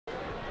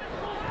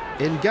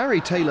In Gary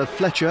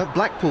Taylor-Fletcher,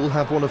 Blackpool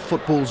have one of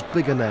football's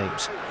bigger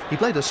names. He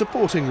played a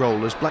supporting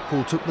role as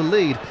Blackpool took the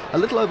lead a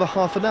little over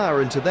half an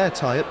hour into their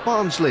tie at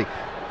Barnsley.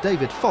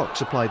 David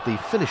Fox applied the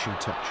finishing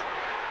touch.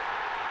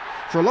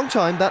 For a long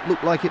time that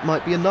looked like it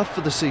might be enough for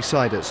the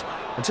Seasiders,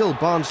 until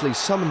Barnsley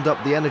summoned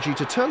up the energy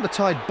to turn the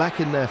tide back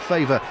in their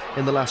favour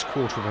in the last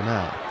quarter of an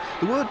hour.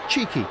 The word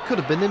cheeky could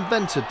have been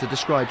invented to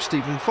describe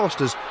Stephen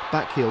Foster's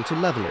back heel to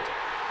level it.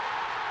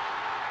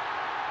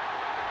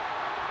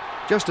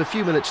 Just a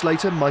few minutes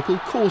later, Michael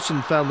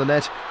Coulson found the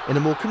net in a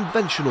more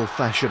conventional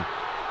fashion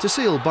to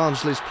seal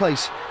Barnsley's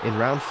place in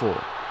round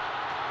 4.